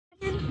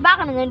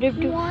Baka na drive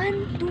 2.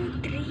 1, 2,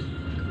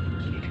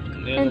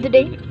 3. And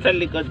today? Sa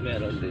likod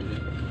meron din.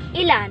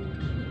 Ilan?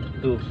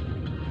 2.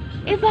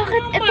 Eh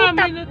bakit ito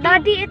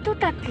Daddy, ito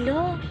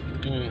 3.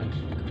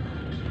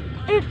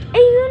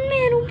 Yun,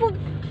 meron pag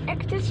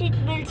extra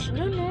seatbelts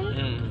dun, oh.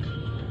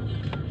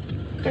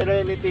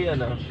 Serenity,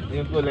 ano?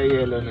 Yung kulay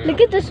yellow na yun.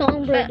 Look at the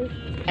song, brother.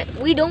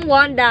 We don't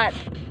want that.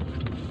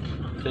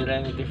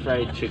 Serenity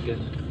fried chicken.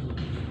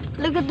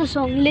 Look at the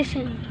song.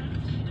 Listen.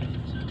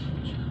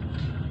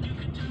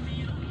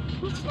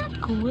 It's not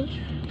cool.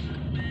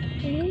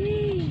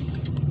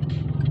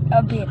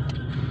 A bit.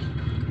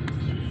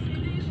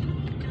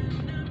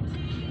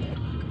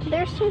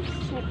 They're so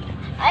sick.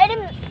 I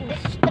didn't.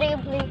 This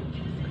traveling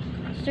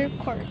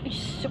circle is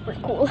super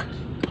cool.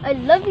 I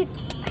love it.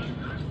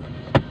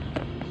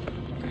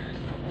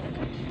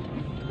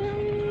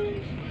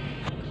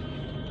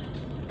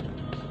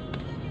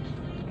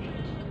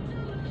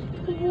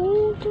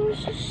 Oh,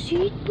 there's a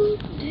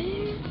seatbelt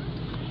there.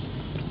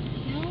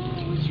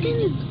 What's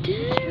in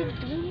there?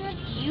 Do not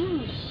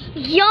use.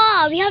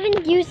 Yeah, we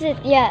haven't used it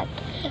yet.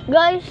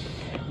 Guys,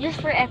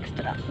 Just for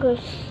extra.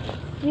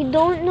 we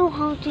don't know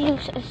how to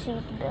use a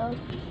seatbelt.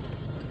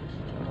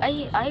 I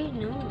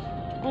know.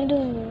 I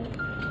don't know.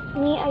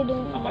 Me, I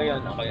don't know.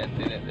 Ako yan,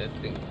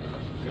 tinetesting.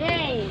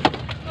 Hey.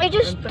 I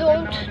just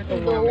don't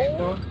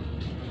know.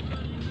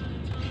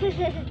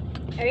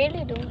 I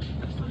really don't.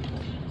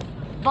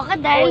 Baka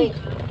dahil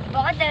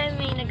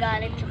may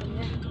nagalit sa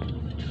kanya.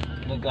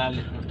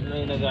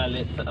 May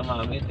nagalit sa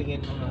mami.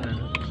 Tingin mo nga.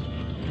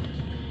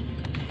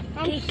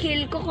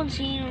 Kikill ko kung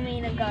sino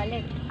may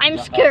nagalit. I'm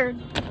scared.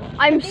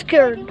 I'm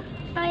scared.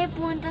 Tayo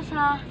punta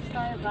sa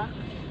Starbucks.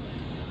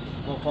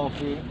 No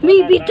coffee.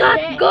 Maybe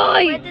that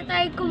guy. Pwede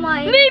tayo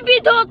kumain. Maybe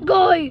that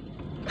guy.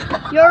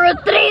 You're a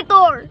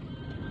traitor.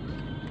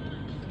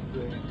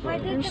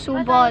 I'm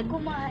so bad.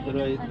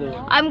 Traitor.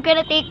 I'm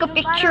gonna take a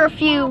picture of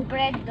you.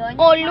 Bread doon.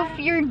 All of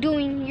you're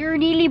doing, you're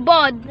really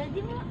bad.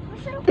 Daddy mo,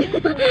 masarap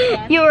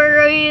yung You're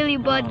a really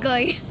bad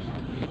guy.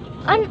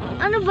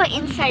 Ano ba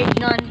inside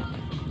nun?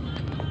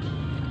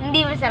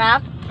 Hindi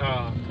masarap?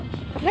 Ah.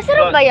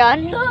 Masarap ba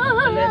yan?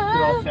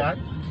 Croissant?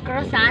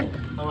 Croissant?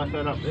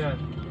 Masarap yan.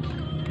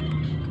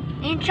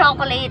 Yung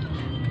chocolate.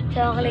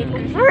 Chocolate.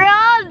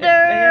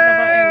 Brother! Ayan na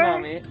ba yan,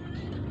 mami?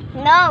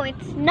 No,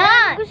 it's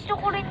not. Gusto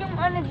ko rin yung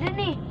ano dun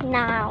eh.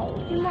 Now.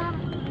 Yung mga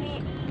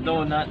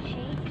Donut.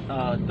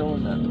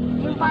 Donut.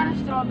 yung parang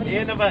strawberry.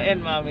 Ayan na ba yan,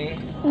 mami?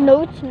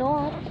 No, it's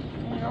not.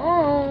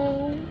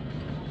 No.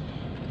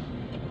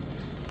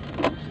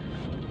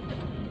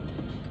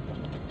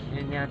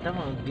 Yan yata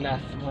mga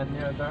glass one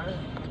yata.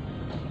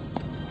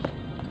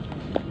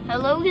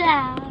 Hello,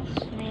 glass,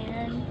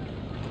 man.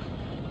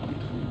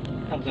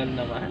 Tagal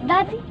naman.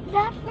 Dati,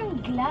 lahat ng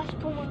glass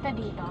pumunta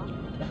dito.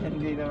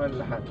 Hindi naman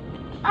lahat.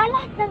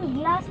 Lahat ng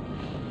glass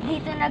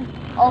dito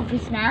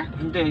nag-office na?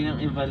 Hindi, yung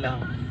iba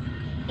lang.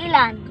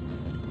 Ilan?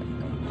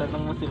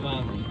 Tanong mo si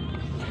mami.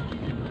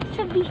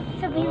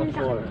 Sabihin Mga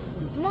sa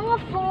 4. Mga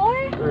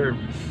 4?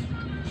 Herbs.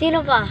 Sino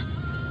pa?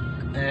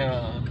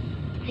 Ayun.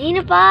 Sino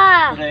pa?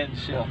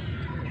 French.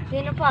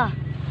 Sino pa?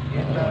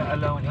 Yan na,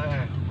 alam na.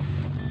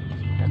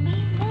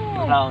 Sabihin mo.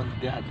 Round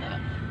yata.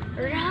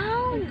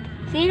 Round.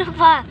 Sino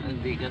pa?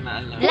 Hindi ka na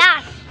alam.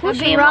 Last. Who's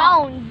Sabihin mo.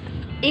 round?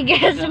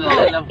 I-guess Hindi ka mo.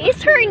 na alam. Is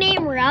her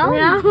name Round?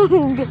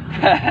 Round.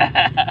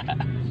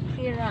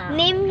 Si Round.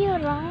 Name niyo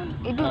Round.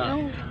 I don't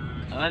know.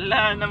 Wala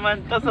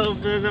naman to.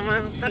 Sobra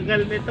naman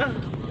tagal nito.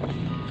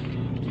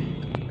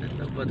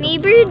 Ito ba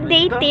Maybe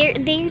ito?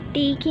 they're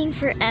taking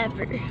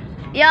forever.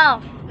 Yeah,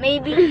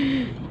 maybe.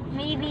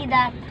 Maybe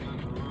that.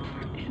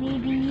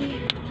 Maybe.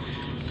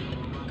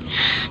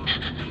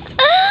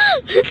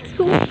 That's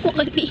so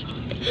funny.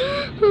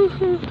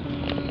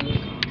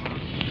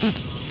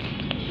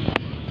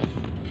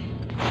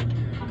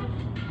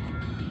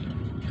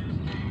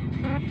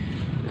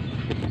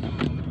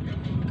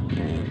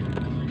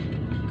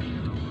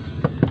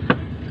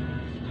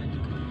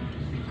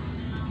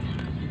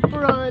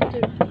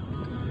 Brother.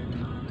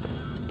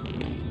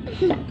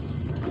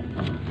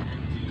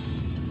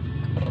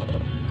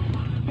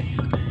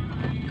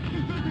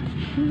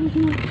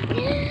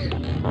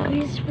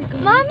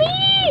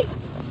 Mommy!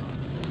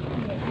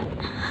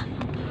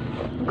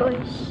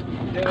 Guys,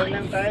 Meron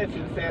lang tayo.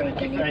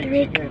 Sincerity we're fried gonna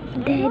trick chicken.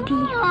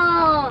 Daddy.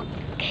 Oh.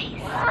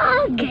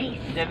 Guys,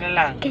 Yan na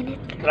lang. gonna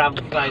Crab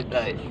fried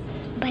rice.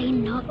 by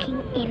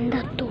knocking in the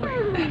door.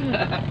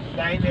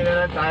 Kain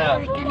nila lang tayo.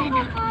 We're gonna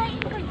knock. Kain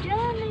ka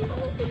dyan.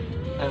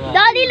 Ano?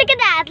 Daddy, look at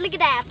that! Look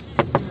at that!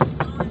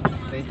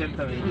 Stay dyan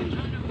sa middle.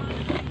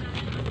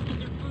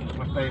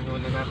 Patay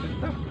muna natin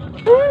to.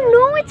 Oh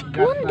no, it's Gas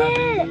bonded!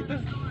 natin dito.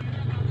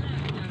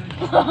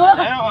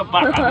 Ayaw,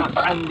 baka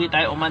hindi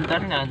tayo umandar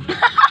niyan.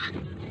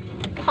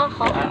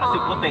 Si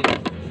puting.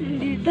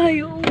 Hindi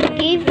tayo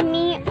Give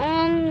me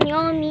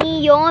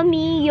yummy,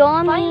 yummy,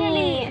 yummy.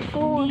 Finally,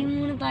 food. hindi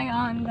muna tayo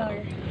handar.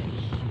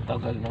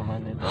 Tagal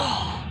naman ito.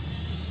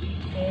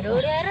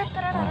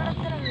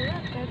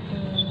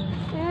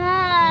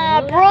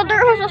 Brother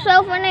has a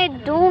cell phone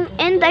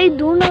and I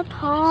do not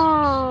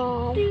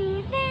have.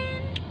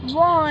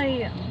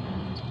 Why?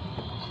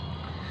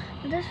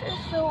 This is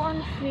so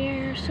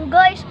unfair. So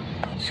guys,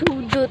 so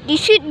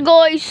that's it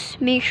guys.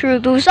 Make sure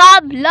to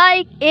sub,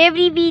 like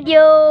every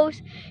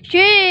videos,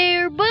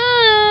 share,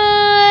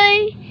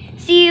 bye.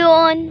 See you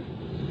on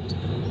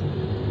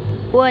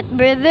what,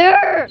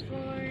 brother?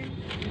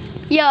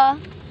 Yeah.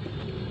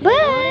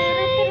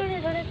 Bye.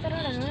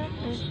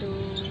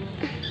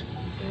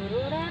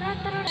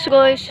 So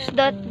guys, is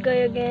that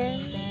guy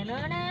again?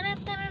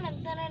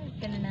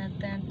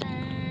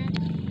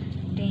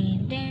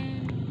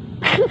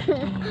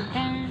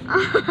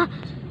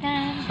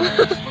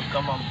 Huwag ka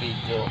mang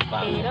video.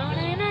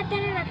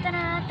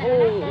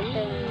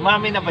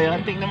 Mami na ba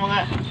yun? Tingnan mo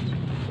nga.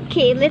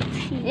 Okay, let's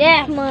see.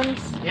 Yeah, moms.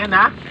 Yan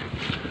ha?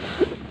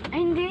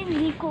 Ay,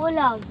 hindi ko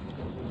alam.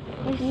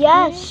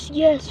 Yes.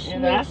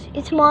 Yan na?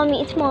 It's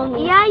mommy.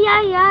 Yeah.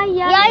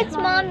 Yeah, it's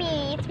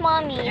mommy. It's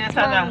mommy. Yan, It's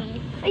sana. mommy.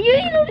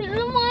 Ayun,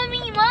 mommy!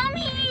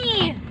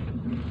 Mommy!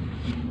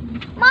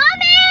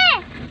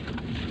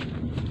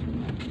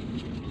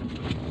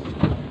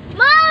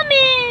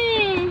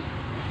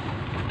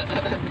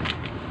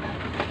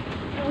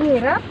 Ang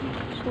hirap.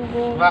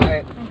 Sugo.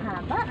 Bakit? Ang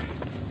haba.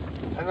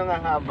 Ano nga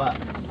haba?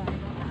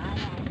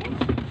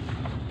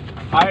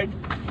 Hard?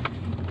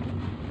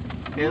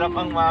 Hirap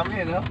ang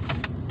mami, no?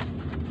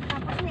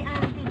 Tapos may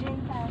auntie dyan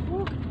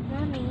tayo.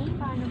 Mami,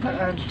 paano ba?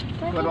 Saan?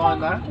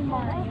 Corona?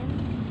 Kumain.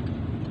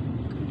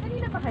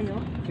 Kanina pa kayo?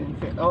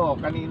 Oo,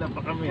 kanina pa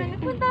kami.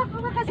 Punta ako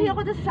na kasi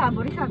ako doon sa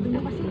Sabori. Sabi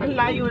niyo kasi. Ang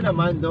layo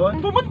naman doon.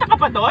 Pumunta ka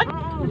pa doon?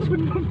 Oo.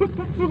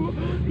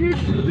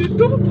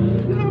 Dito?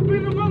 Sabi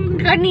naman.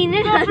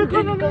 Kanina Sabi ko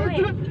naman.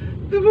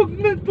 Tawag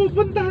na,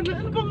 pupunta na.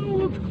 Ano bang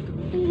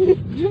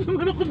Hindi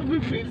naman ako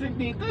nabibisit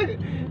dito eh.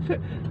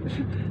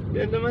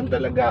 Yan naman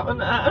talaga ako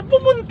na.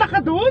 Pumunta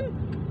ka doon?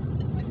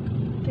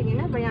 Sige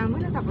na, bayaan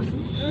mo na tapos na.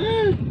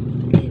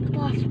 Okay,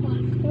 pause.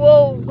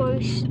 Whoa,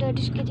 guys,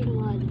 that is getting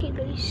wild. Okay,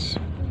 guys.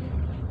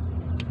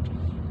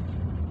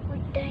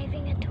 We're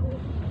diving at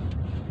home.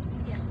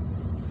 Yeah.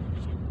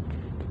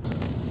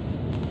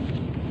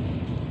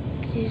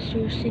 This is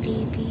so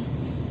sleepy.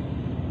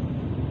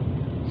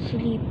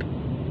 Sleep.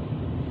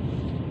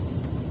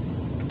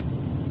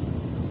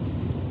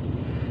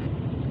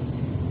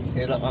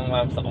 Hirap ang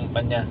ma'am sa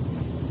kumpanya.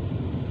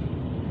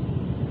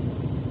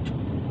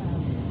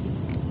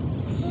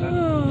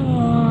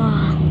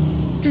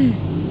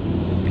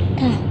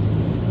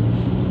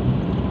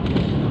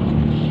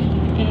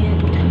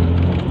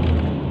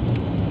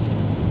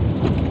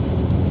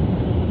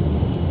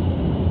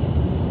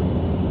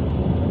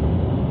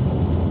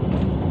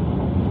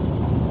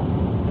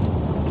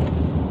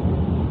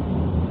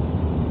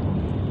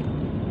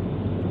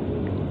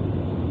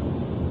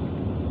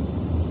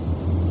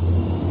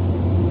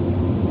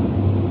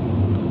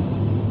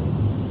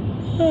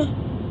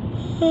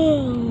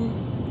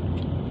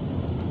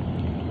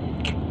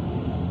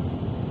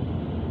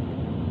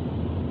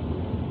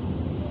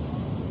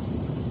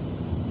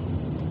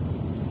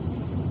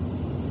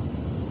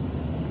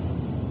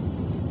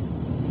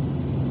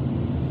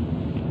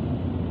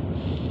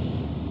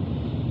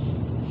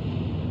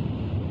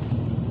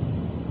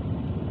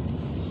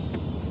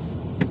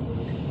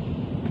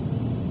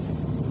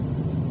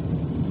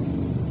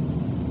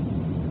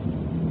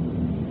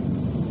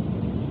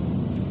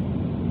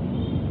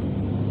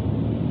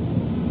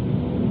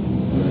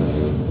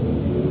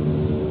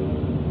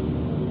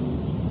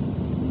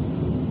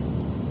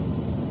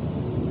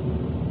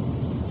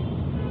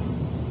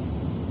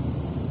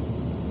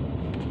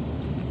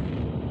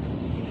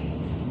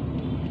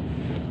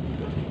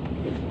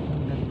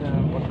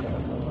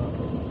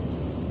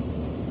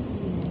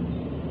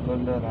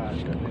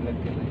 Colorado,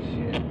 nilagyan ng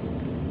shit.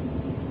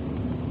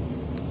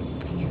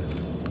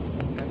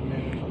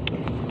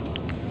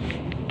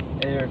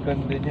 Aircon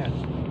din yan.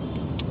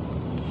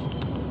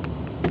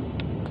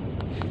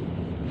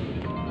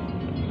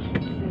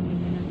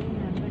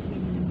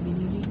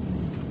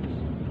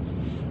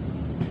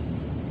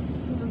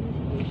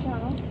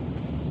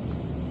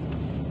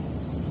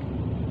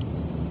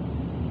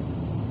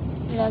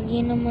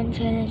 Lagi naman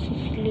sana si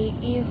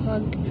Slinky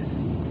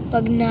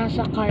pag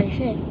nasa car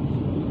siya.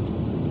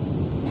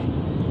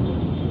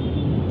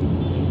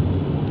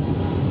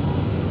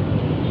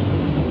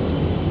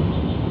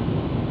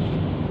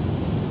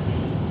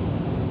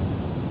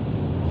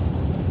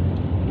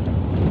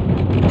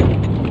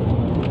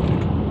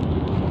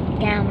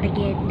 Camera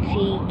getting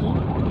shaky.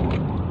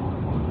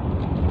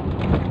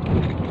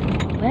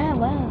 Wow.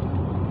 Wow.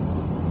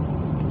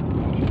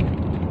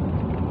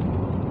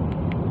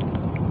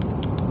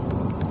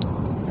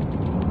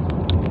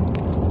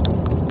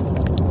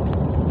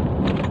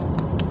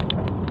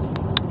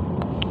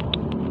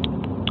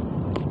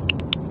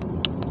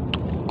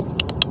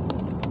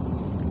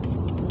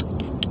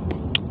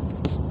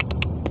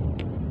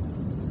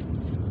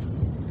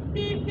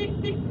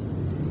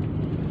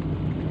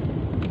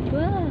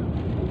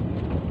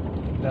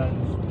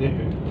 Dance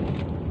there.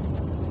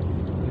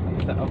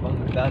 Isa ka bang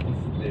dance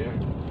there?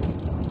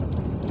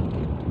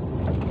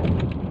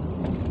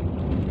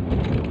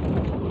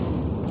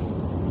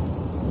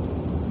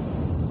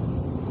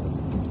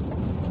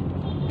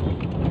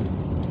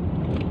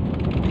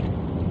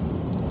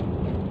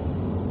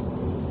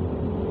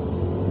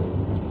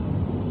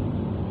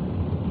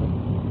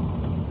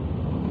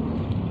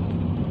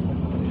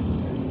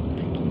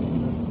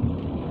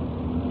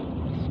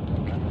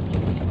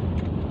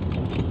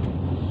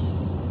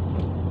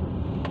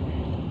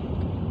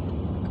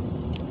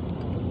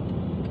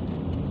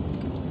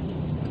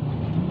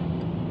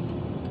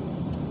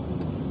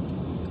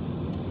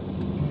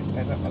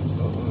 Pero pag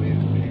uuwi,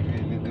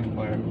 bibili ng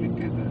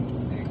barbecue doon.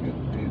 Ikot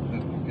dito,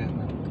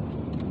 gano'n.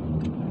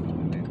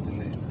 Tuloy-tuloy na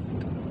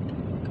sila.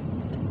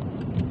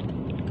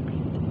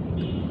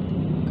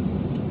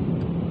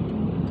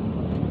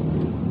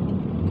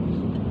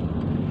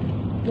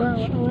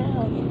 Wow,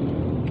 wow.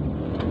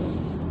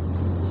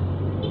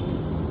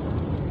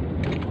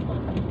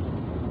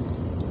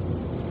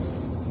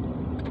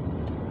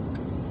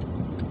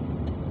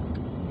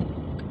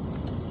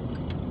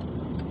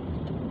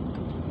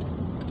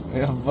 We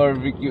have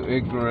barbecue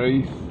egg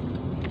rice.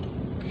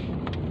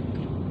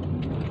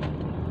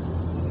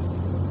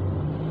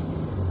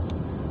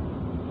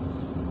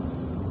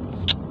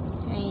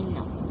 Ay,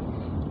 no.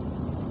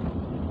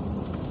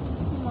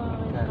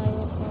 Bakit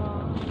tayo pa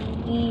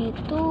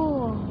dito?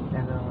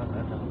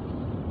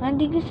 Ano?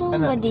 Hindi gusto mo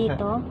Ano, ba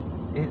dito?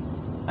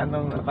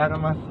 Para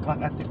mas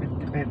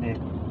makatipid-tipid eh.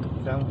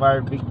 Isang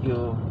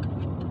barbecue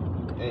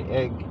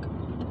egg.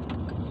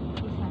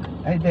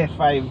 Ay,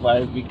 5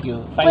 barbecue.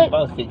 5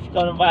 o 6.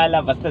 Ikaw na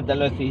bahala. Basta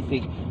 2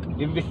 sisig.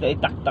 Imbis na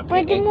itaktak yung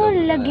Pwede egg. mo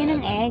lagyan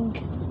ng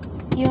egg?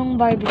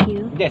 Yung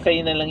barbecue? Hindi,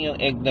 sa'yo na lang yung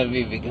egg na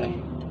bibigay.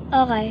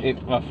 Okay.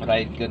 If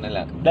ma-fried ko na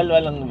lang. 2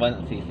 lang ba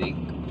ang sisig?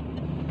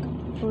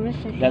 Puro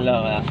sa 2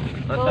 na.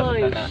 O,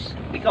 3 na.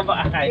 Ikaw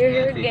ba kakain You're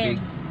yung again. sisig?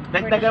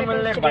 Dagdagan mo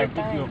lang yung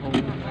barbecue kung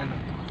ano.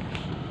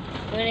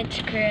 When it's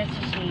correct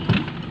to say.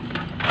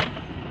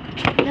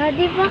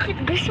 Daddy, bakit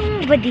gusto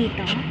mo ba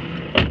dito?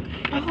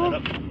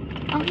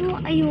 Ako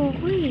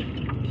ayoko eh.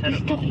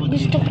 Gusto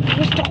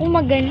ko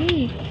magano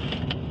eh.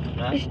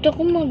 Ha? Gusto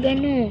ko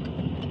magano.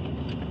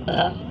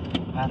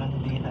 Parang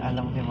hindi na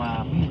alam ni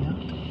Mami, no?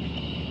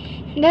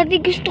 Daddy,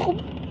 gusto ko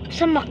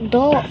sa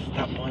McDo.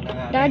 Stop mo na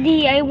nga.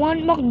 Daddy, I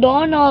want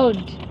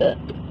McDonald's.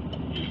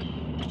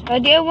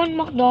 Daddy, I want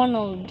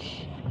McDonald's.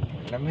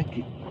 Lamig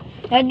eh.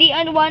 Daddy,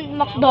 I want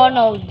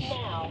McDonald's.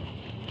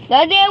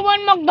 Daddy, I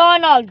want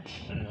McDonald's.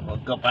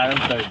 Huwag ka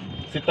parang third.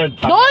 Si third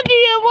pa. Daddy,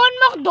 I want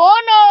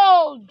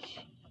McDonald's.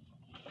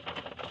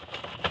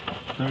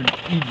 Third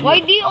idiot. Why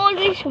do you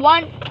always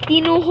want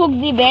tinuhog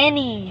ni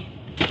Benny?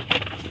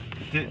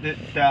 Idiot.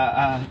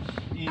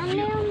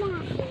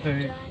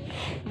 Third.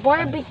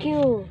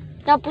 Barbecue.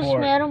 Tapos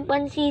Pork. merong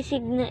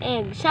pansisig na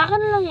egg. Sa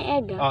akin lang yung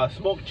egg ah.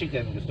 Smoked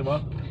chicken. Gusto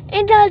mo?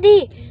 Eh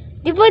daddy,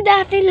 di ba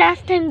dati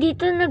last time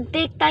dito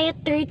nag-take tayo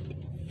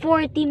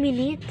 40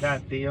 minutes?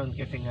 Dati yun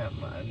kasi nga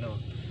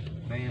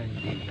ngayon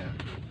hindi na.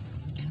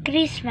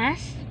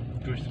 Christmas?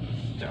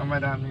 Christmas. Tsaka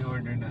marami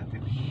order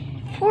natin.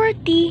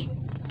 40?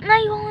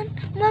 Ngayon,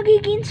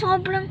 magiging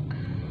sobrang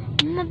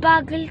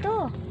mabagal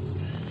to.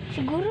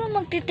 Siguro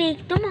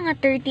magte-take to mga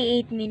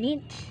 38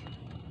 minutes.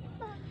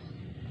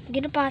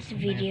 Gonna pause the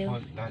video.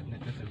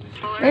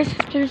 Our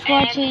sister's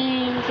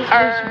watching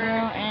Sister's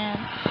Girl and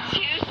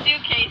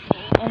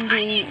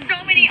the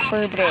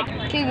further.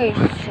 Okay guys,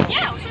 so.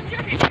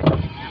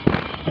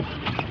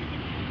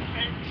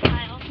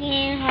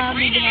 Yeah,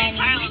 hobby behind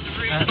me.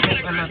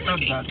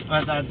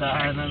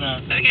 Patadaanan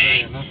natin.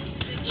 Okay.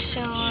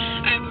 So,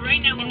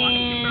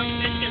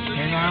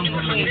 Kailangan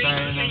bumili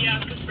tayo ng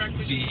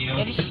video.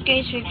 This is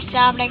guys, we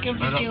stop like a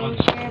video,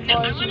 share,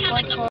 boys, and what's